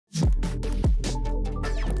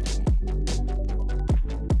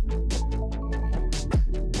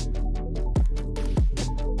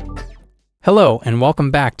Hello and welcome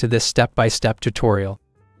back to this step-by-step tutorial.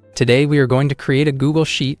 Today we are going to create a Google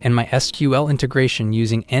Sheet and MySQL integration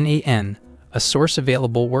using NAN, a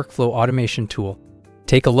source-available workflow automation tool.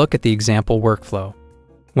 Take a look at the example workflow.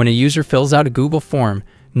 When a user fills out a Google form,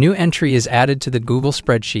 new entry is added to the Google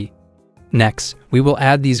spreadsheet. Next, we will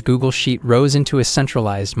add these Google Sheet rows into a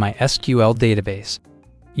centralized MySQL database.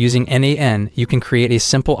 Using NAN, you can create a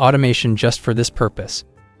simple automation just for this purpose.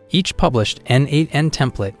 Each published NAN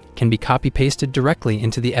template can be copy-pasted directly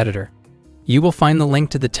into the editor. You will find the link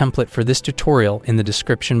to the template for this tutorial in the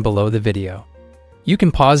description below the video. You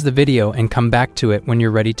can pause the video and come back to it when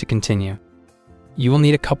you're ready to continue. You will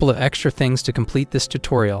need a couple of extra things to complete this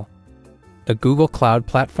tutorial: a Google Cloud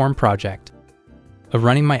Platform project, a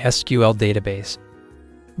running MySQL database.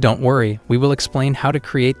 Don't worry, we will explain how to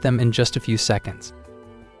create them in just a few seconds.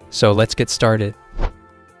 So let's get started.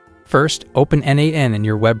 First, open NAN in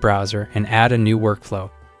your web browser and add a new workflow.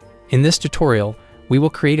 In this tutorial, we will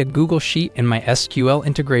create a Google Sheet and MySQL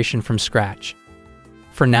integration from scratch.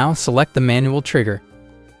 For now, select the manual trigger.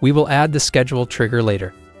 We will add the schedule trigger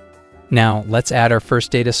later. Now, let's add our first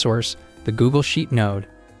data source, the Google Sheet node.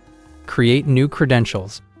 Create new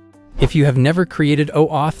credentials. If you have never created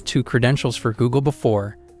OAuth 2 credentials for Google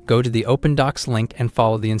before, go to the Open Docs link and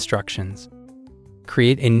follow the instructions.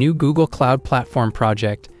 Create a new Google Cloud Platform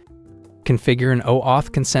project. Configure an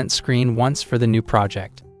OAuth consent screen once for the new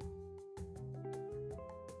project.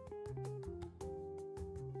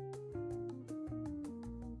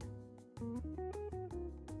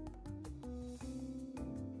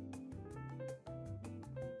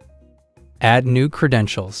 Add new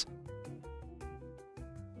credentials.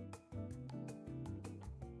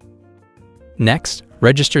 Next,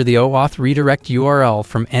 register the OAuth redirect URL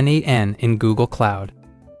from NAN in Google Cloud.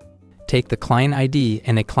 Take the client ID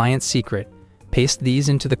and a client secret, paste these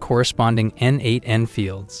into the corresponding N8N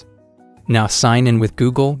fields. Now sign in with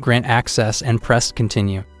Google, grant access, and press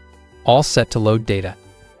continue. All set to load data.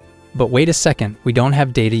 But wait a second, we don't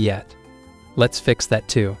have data yet. Let's fix that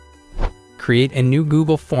too. Create a new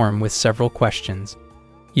Google form with several questions.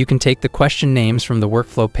 You can take the question names from the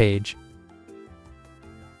workflow page.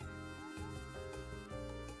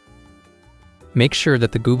 Make sure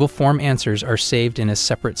that the Google form answers are saved in a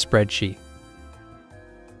separate spreadsheet.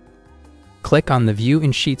 Click on the View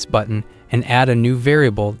in Sheets button and add a new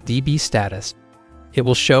variable, DB status. It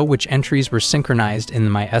will show which entries were synchronized in the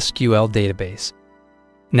MySQL database.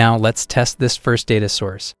 Now let's test this first data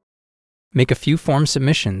source. Make a few form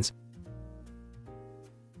submissions.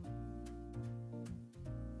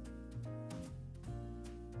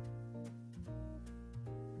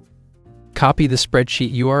 Copy the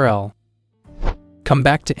spreadsheet URL. Come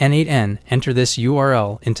back to N8N, enter this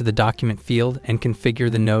URL into the document field and configure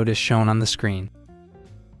the node as shown on the screen.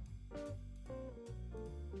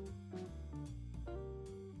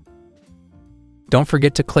 Don't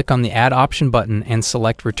forget to click on the Add option button and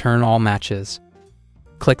select Return All Matches.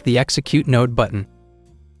 Click the Execute Node button.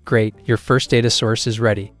 Great, your first data source is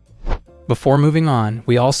ready. Before moving on,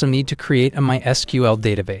 we also need to create a MySQL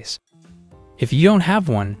database. If you don't have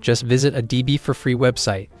one, just visit a DB for free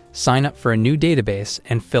website, sign up for a new database,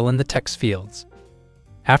 and fill in the text fields.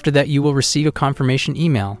 After that, you will receive a confirmation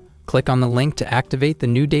email. Click on the link to activate the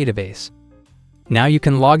new database. Now you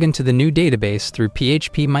can log into the new database through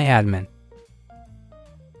phpMyAdmin.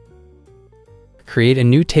 Create a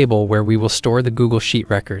new table where we will store the Google Sheet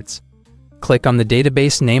records. Click on the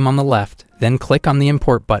database name on the left, then click on the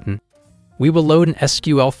Import button. We will load an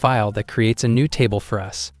SQL file that creates a new table for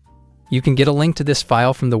us. You can get a link to this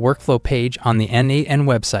file from the workflow page on the N8N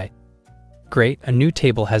website. Great, a new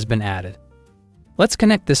table has been added. Let's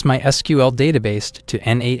connect this MySQL database to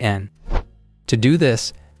N8N. To do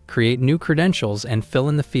this, create new credentials and fill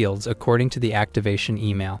in the fields according to the activation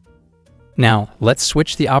email. Now, let's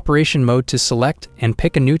switch the operation mode to select and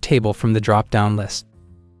pick a new table from the drop-down list.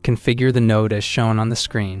 Configure the node as shown on the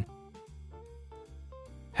screen.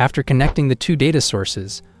 After connecting the two data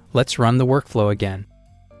sources, let's run the workflow again.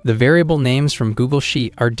 The variable names from Google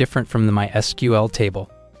Sheet are different from the MySQL table.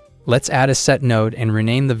 Let's add a set node and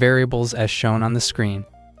rename the variables as shown on the screen.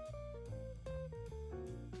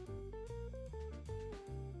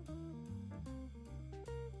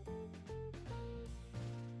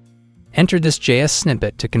 Enter this JS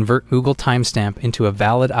snippet to convert Google timestamp into a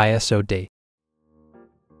valid ISO date.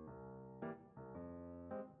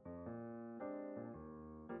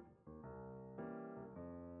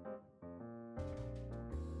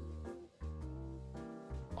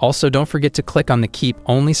 Also, don't forget to click on the Keep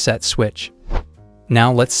Only Set switch.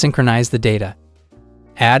 Now let's synchronize the data.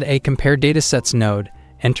 Add a Compare Datasets node,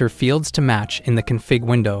 enter fields to match in the config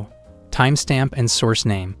window, timestamp and source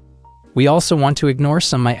name. We also want to ignore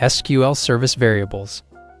some MySQL service variables.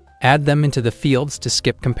 Add them into the fields to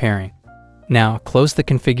skip comparing. Now, close the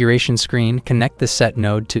configuration screen, connect the set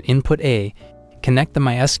node to input A, connect the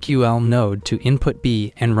MySQL node to input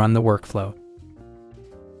B, and run the workflow.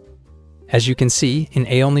 As you can see, an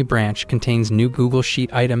A-only branch contains new Google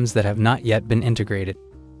Sheet items that have not yet been integrated.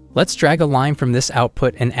 Let's drag a line from this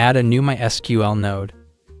output and add a new MySQL node.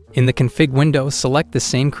 In the config window, select the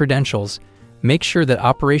same credentials, make sure that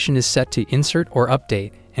operation is set to insert or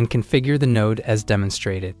update, and configure the node as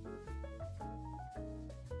demonstrated.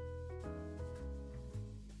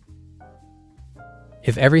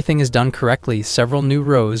 If everything is done correctly, several new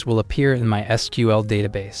rows will appear in my SQL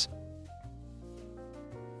database.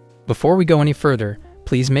 Before we go any further,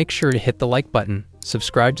 please make sure to hit the like button,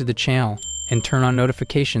 subscribe to the channel, and turn on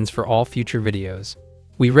notifications for all future videos.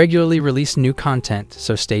 We regularly release new content,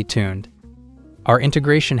 so stay tuned. Our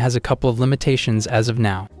integration has a couple of limitations as of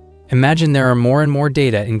now. Imagine there are more and more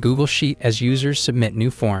data in Google Sheet as users submit new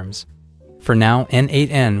forms. For now,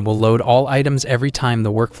 N8N will load all items every time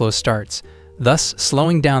the workflow starts, thus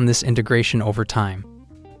slowing down this integration over time.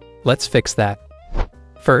 Let's fix that.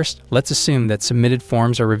 First, let's assume that submitted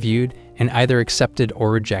forms are reviewed and either accepted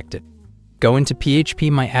or rejected. Go into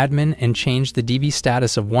phpMyAdmin and change the DB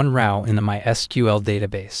status of one row in the MySQL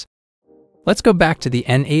database. Let's go back to the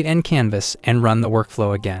N8N canvas and run the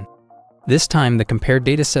workflow again. This time, the Compare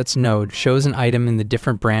Datasets node shows an item in the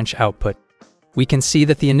different branch output. We can see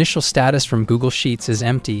that the initial status from Google Sheets is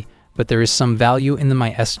empty, but there is some value in the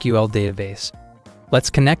MySQL database. Let's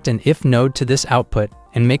connect an if node to this output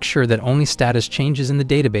and make sure that only status changes in the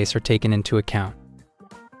database are taken into account.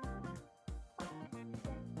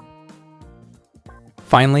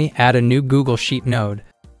 Finally, add a new Google Sheet node.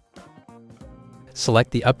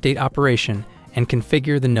 Select the update operation and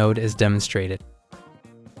configure the node as demonstrated.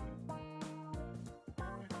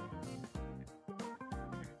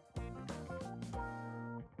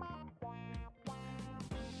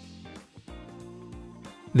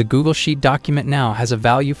 The Google Sheet document now has a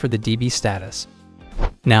value for the DB status.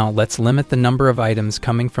 Now let's limit the number of items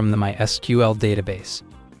coming from the MySQL database.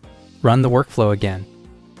 Run the workflow again.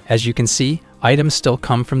 As you can see, items still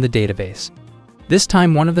come from the database. This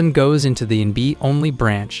time one of them goes into the InB-only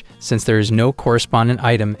branch since there is no correspondent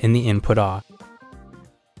item in the input A.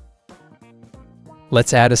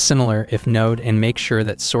 Let's add a similar if node and make sure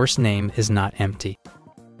that source name is not empty.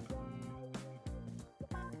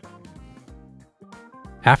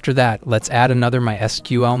 After that, let's add another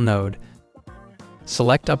MySQL node.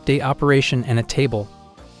 Select Update Operation and a table.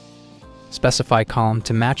 Specify column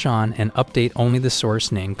to match on and update only the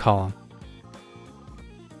source name column.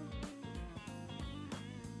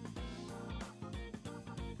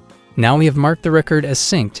 Now we have marked the record as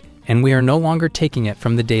synced, and we are no longer taking it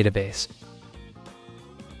from the database.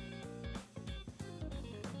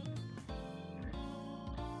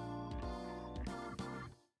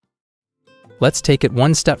 Let's take it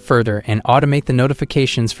one step further and automate the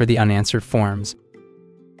notifications for the unanswered forms.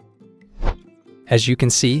 As you can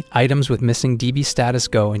see, items with missing DB status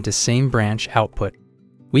go into same branch output.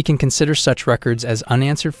 We can consider such records as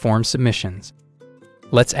unanswered form submissions.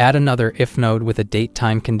 Let's add another if node with a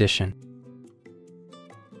date-time condition.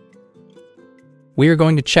 We are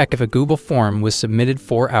going to check if a Google form was submitted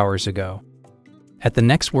 4 hours ago. At the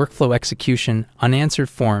next workflow execution, unanswered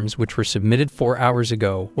forms which were submitted 4 hours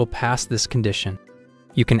ago will pass this condition.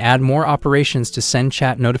 You can add more operations to send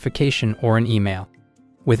chat notification or an email.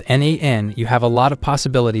 With N8N, you have a lot of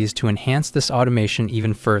possibilities to enhance this automation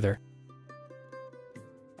even further.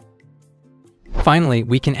 Finally,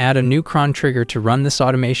 we can add a new cron trigger to run this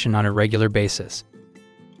automation on a regular basis.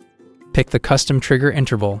 Pick the custom trigger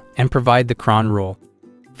interval and provide the cron rule.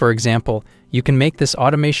 For example, you can make this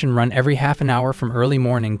automation run every half an hour from early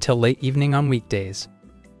morning till late evening on weekdays.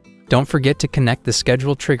 Don't forget to connect the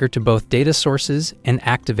schedule trigger to both data sources and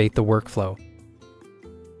activate the workflow.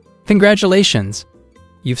 Congratulations!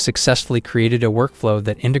 You've successfully created a workflow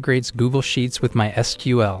that integrates Google Sheets with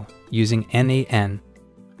MySQL using N8N.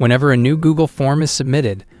 Whenever a new Google form is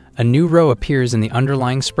submitted, a new row appears in the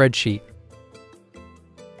underlying spreadsheet,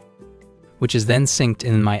 which is then synced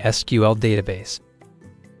in the MySQL database.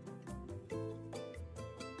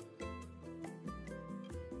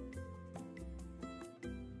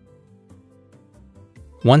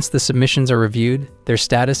 Once the submissions are reviewed, their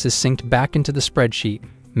status is synced back into the spreadsheet,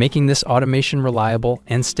 making this automation reliable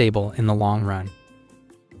and stable in the long run.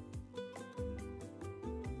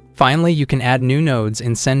 Finally, you can add new nodes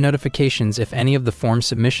and send notifications if any of the form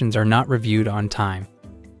submissions are not reviewed on time.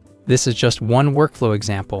 This is just one workflow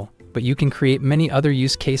example, but you can create many other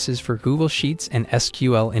use cases for Google Sheets and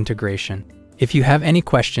SQL integration. If you have any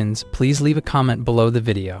questions, please leave a comment below the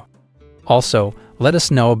video. Also, let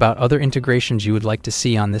us know about other integrations you would like to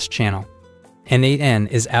see on this channel. N8N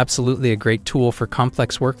is absolutely a great tool for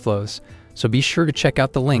complex workflows, so be sure to check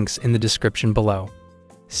out the links in the description below.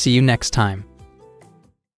 See you next time.